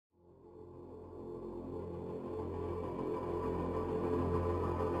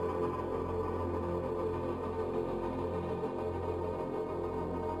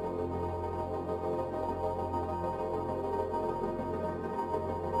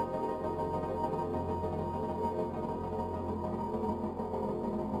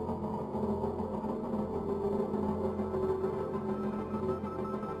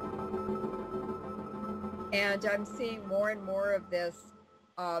And I'm seeing more and more of this.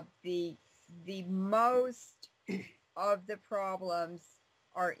 The most of the problems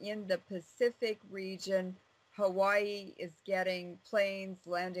are in the Pacific region. Hawaii is getting planes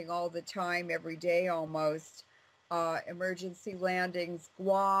landing all the time, every day almost. Emergency landings,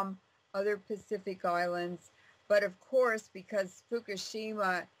 Guam, other Pacific islands. But of course, because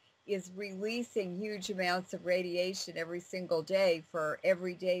Fukushima is releasing huge amounts of radiation every single day for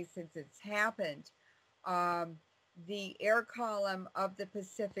every day since it's happened, the air column of the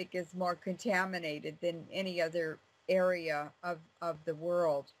Pacific is more contaminated than any other area of the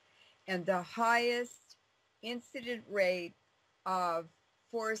world. And the highest incident rate of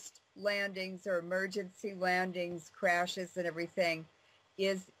forced landings or emergency landings, crashes and everything,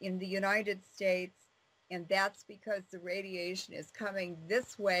 is in the United States. And that's because the radiation is coming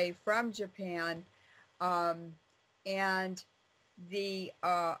this way from Japan. And the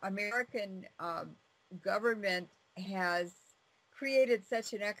American government has created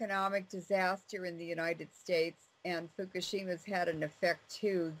such an economic disaster in the United States, and Fukushima's had an effect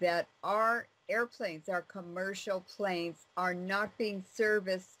too, that our airplanes, our commercial planes, are not being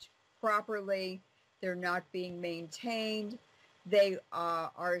serviced properly. They're not being maintained. They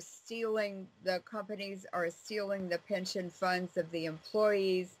are stealing, the companies are stealing the pension funds of the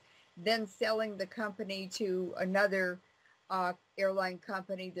employees, then selling the company to another airline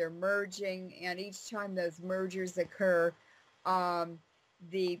company. They're merging, and each time those mergers occur,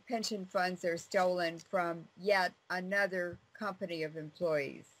 the pension funds are stolen from yet another company of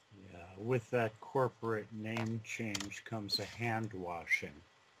employees. Yeah, with that corporate name change comes a hand washing.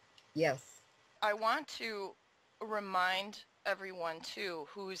 Yes. I want to remind everyone too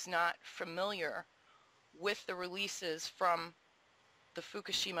who's not familiar with the releases from the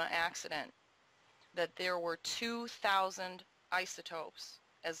Fukushima accident that there were 2,000 isotopes,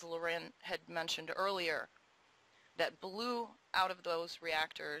 as Leuren had mentioned earlier, that blew out of those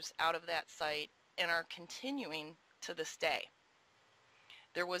reactors, out of that site, and are continuing to this day.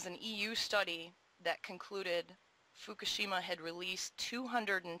 There was an EU study that concluded Fukushima had released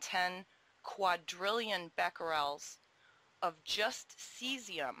 210 quadrillion becquerels of just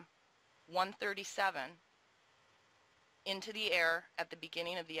cesium-137 into the air at the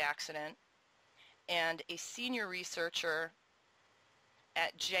beginning of the accident, and a senior researcher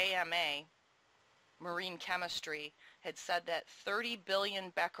at JMA, Marine Chemistry, had said that 30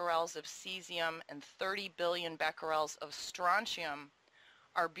 billion becquerels of cesium and 30 billion becquerels of strontium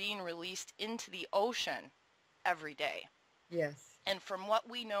are being released into the ocean every day. Yes. And from what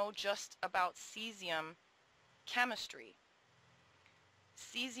we know just about cesium chemistry,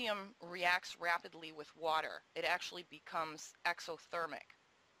 cesium reacts rapidly with water. It actually becomes exothermic.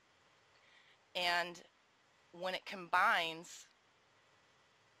 And when it combines,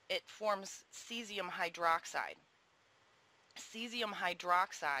 it forms cesium hydroxide. Cesium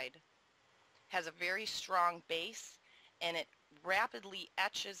hydroxide has a very strong base, and it rapidly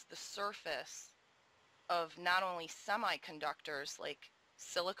etches the surface of not only semiconductors like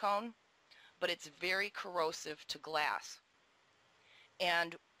silicone, but it's very corrosive to glass.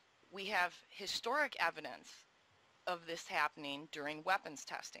 And we have historic evidence of this happening during weapons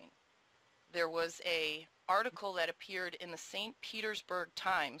testing. There was an article that appeared in the St. Petersburg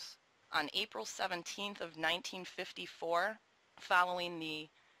Times on April 17th of 1954, following the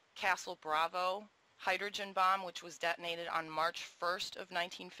Castle Bravo hydrogen bomb, which was detonated on March 1st of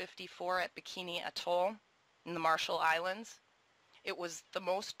 1954 at Bikini Atoll in the Marshall Islands. It was the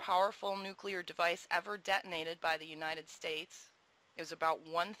most powerful nuclear device ever detonated by the United States. It was about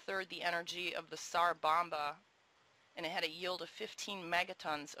 1/3 the energy of the Tsar Bomba, and it had a yield of 15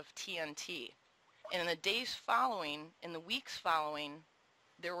 megatons of TNT. And in the days following, in the weeks following,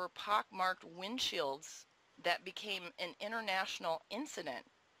 there were pockmarked windshields that became an international incident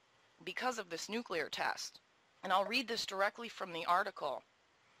because of this nuclear test. And I'll read this directly from the article.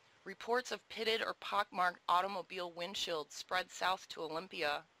 Reports of pitted or pockmarked automobile windshields spread south to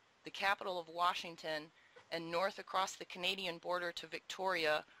Olympia, the capital of Washington, and north across the Canadian border to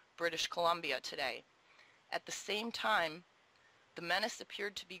Victoria, British Columbia today. At the same time, the menace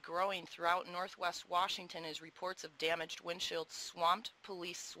appeared to be growing throughout northwest Washington as reports of damaged windshields swamped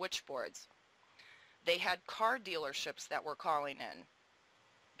police switchboards. They had car dealerships that were calling in.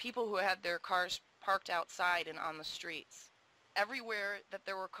 People who had their cars parked outside and on the streets. Everywhere that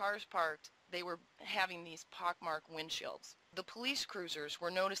there were cars parked, they were having these pockmarked windshields. The police cruisers were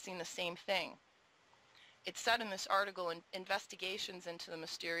noticing the same thing. It said in this article, investigations into the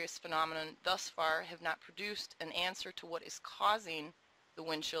mysterious phenomenon thus far have not produced an answer to what is causing the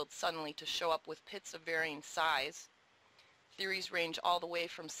windshield suddenly to show up with pits of varying size. Theories range all the way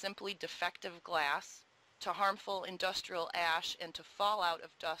from simply defective glass to harmful industrial ash and to fallout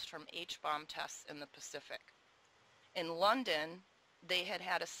of dust from H-bomb tests in the Pacific. In London, they had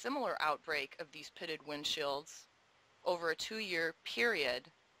had a similar outbreak of these pitted windshields over a 2-year period,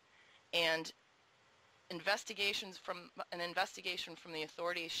 and an investigation from the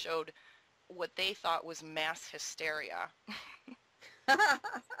authorities showed what they thought was mass hysteria.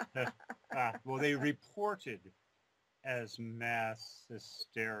 Well, they reported as mass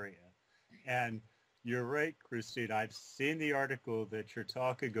hysteria. And you're right, Christine. I've seen the article that you're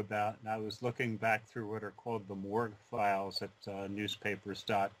talking about, and I was looking back through what are called the morgue files at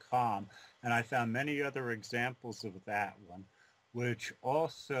newspapers.com, and I found many other examples of that one, which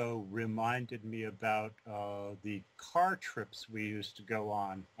also reminded me about the car trips we used to go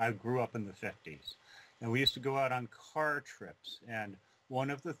on. I grew up in the 50s, and we used to go out on car trips, and one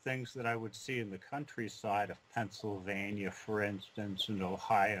of the things that I would see in the countryside of Pennsylvania, for instance, in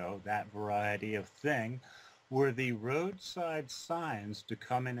Ohio, that variety of thing, were the roadside signs to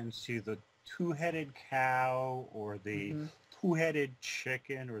come in and see the two-headed cow or the two-headed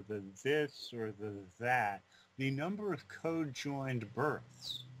chicken or the this or the that, the number of co-joined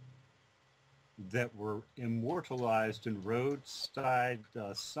births that were immortalized in roadside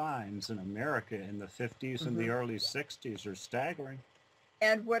signs in America in the 50s and the early 60s are staggering.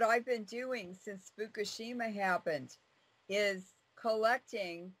 And what I've been doing since Fukushima happened is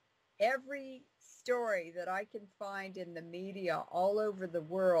collecting every story that I can find in the media all over the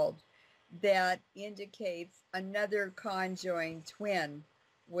world that indicates another conjoined twin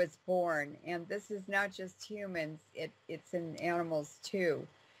was born. And this is not just humans, it's in animals too.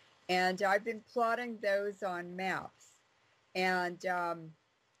 And I've been plotting those on maps. And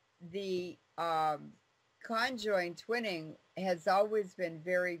the conjoined twinning has always been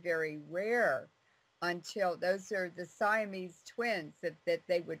very, very rare until those are the Siamese twins that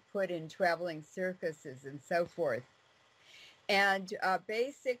they would put in traveling circuses and so forth. And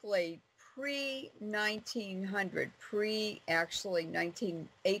basically pre-1900, actually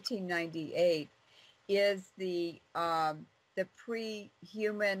 1898 is the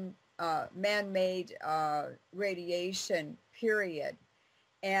pre-human man-made radiation period.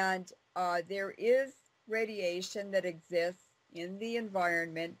 And there is radiation that exists in the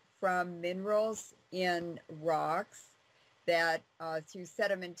environment from minerals in rocks that through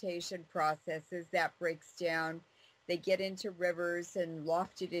sedimentation processes that breaks down. They get into rivers and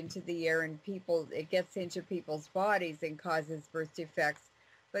lofted into the air, and it gets into people's bodies and causes birth defects,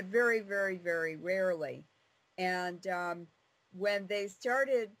 but very, very, very rarely. And when they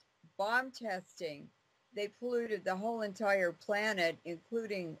started bomb testing, they polluted the whole entire planet,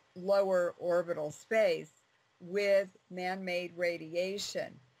 including lower orbital space, with man-made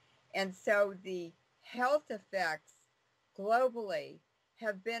radiation. And so the health effects globally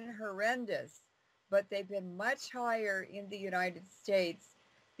have been horrendous, but they've been much higher in the United States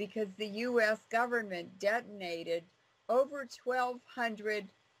because the U.S. government detonated over 1,200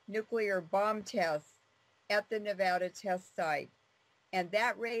 nuclear bomb tests at the Nevada test site. And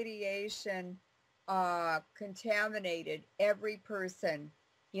that radiation contaminated every person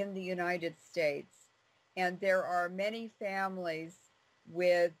in the United States. And there are many families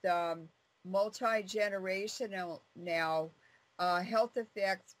with multi-generational now health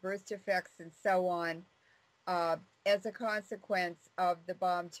effects, birth defects, and so on as a consequence of the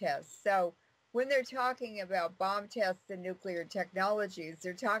bomb tests. So when they're talking about bomb tests and nuclear technologies,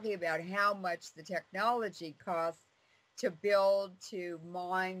 they're talking about how much the technology costs to build, to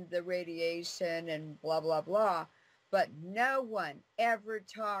mine the radiation and blah, blah, blah. But no one ever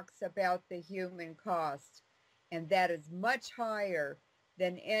talks about the human cost. And that is much higher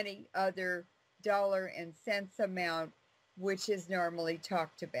than any other dollar and cents amount which is normally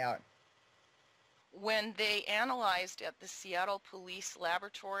talked about. When they analyzed at the Seattle Police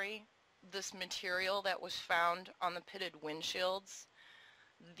Laboratory this material that was found on the pitted windshields,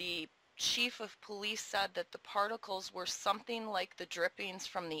 the chief of police said that the particles were something like the drippings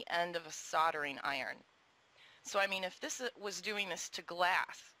from the end of a soldering iron. So, I mean, if this was doing this to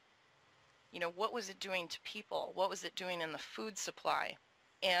glass, you know, what was it doing to people? What was it doing in the food supply?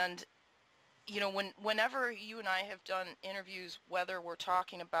 And, you know, whenever you and I have done interviews, whether we're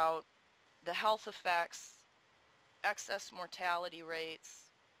talking about the health effects, excess mortality rates,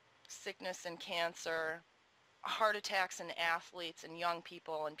 sickness and cancer, heart attacks in athletes and young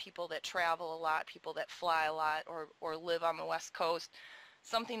people and people that travel a lot, people that fly a lot or live on the West Coast,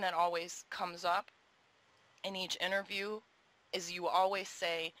 something that always comes up in each interview is you always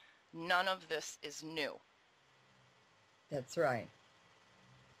say, none of this is new. That's right.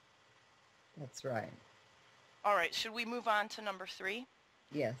 That's right. All right, should we move on to number 3?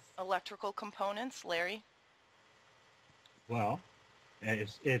 Yes. Electrical components. Larry? Well,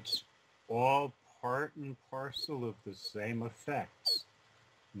 it's all part and parcel of the same effects.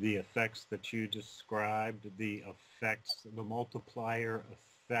 The effects that you described, the effects, the multiplier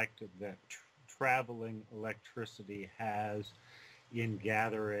effect that traveling electricity has in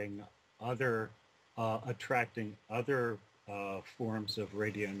gathering other, attracting other forms of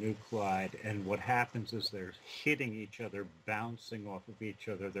radionuclide. And what happens is they're hitting each other, bouncing off of each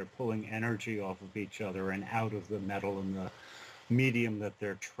other. They're pulling energy off of each other and out of the metal and the medium that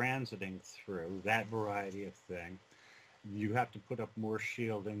they're transiting through, that variety of thing. You have to put up more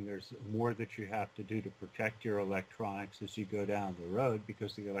shielding. There's more that you have to do to protect your electronics as you go down the road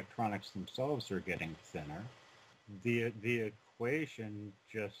because the electronics themselves are getting thinner. The equation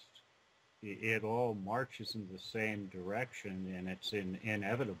just, it all marches in the same direction, and it's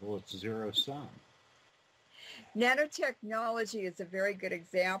inevitable. It's zero sum. Nanotechnology is a very good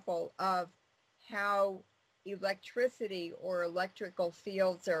example of how electricity or electrical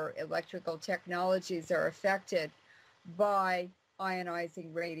fields or electrical technologies are affected by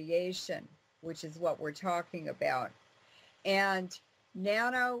ionizing radiation, which is what we're talking about. And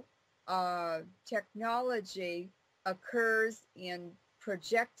nano technology occurs in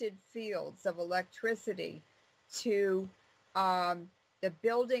projected fields of electricity to the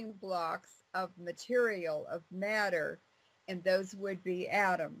building blocks of material, of matter, and those would be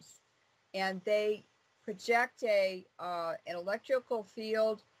atoms. And they project an electrical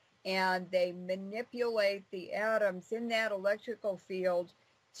field, and they manipulate the atoms in that electrical field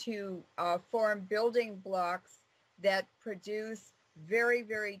to form building blocks that produce very,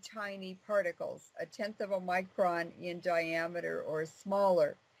 very tiny particles, 1/10 of a micron in diameter or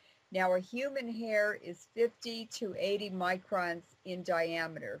smaller. Now, a human hair is 50 to 80 microns in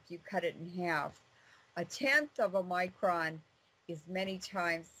diameter if you cut it in half. 1/10 of a micron is many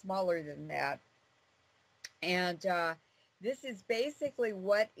times smaller than that. And this is basically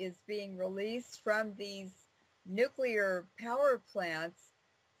what is being released from these nuclear power plants,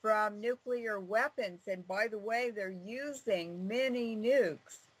 from nuclear weapons. And by the way, they're using mini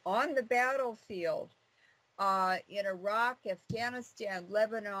nukes on the battlefield in Iraq, Afghanistan,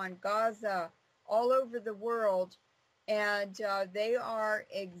 Lebanon, Gaza, all over the world. And they are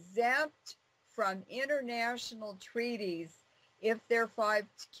exempt from international treaties if they're 5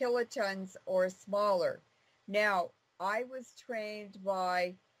 kilotons or smaller. Now, I was trained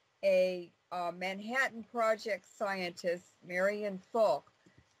by a Manhattan Project scientist, Marion Fulk,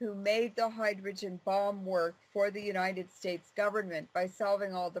 who made the hydrogen bomb work for the United States government by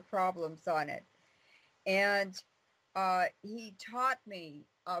solving all the problems on it. And he taught me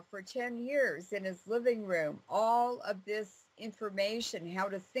for 10 years in his living room all of this information, how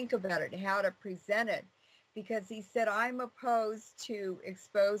to think about it, how to present it, because he said, I'm opposed to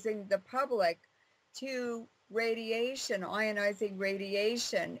exposing the public to radiation, ionizing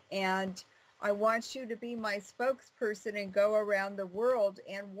radiation, and I want you to be my spokesperson and go around the world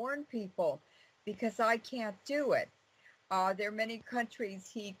and warn people, because I can't do it. There are many countries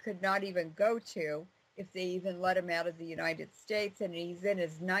he could not even go to if they even let him out of the United States, and he's in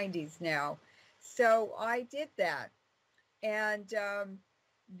his 90s now. So I did that. And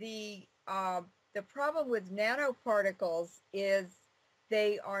the problem with nanoparticles is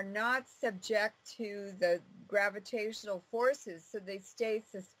they are not subject to the gravitational forces, so they stay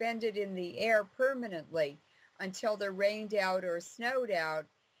suspended in the air permanently until they're rained out or snowed out.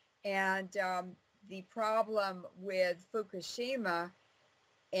 And the problem with Fukushima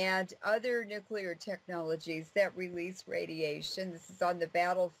and other nuclear technologies that release radiation, this is on the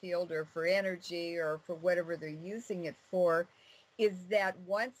battlefield or for energy or for whatever they're using it for, is that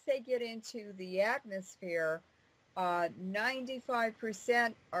once they get into the atmosphere,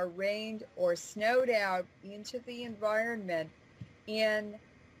 95% are rained or snowed out into the environment in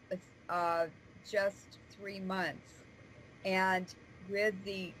just 3 months. And with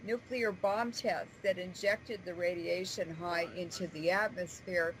the nuclear bomb tests that injected the radiation high into the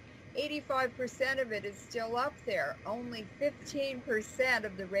atmosphere, 85% of it is still up there. Only 15%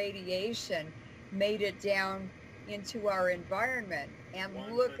 of the radiation made it down into our environment.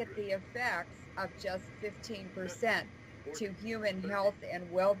 And look at the effects of just 15% to human health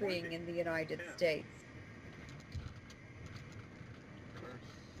and well-being in the United States.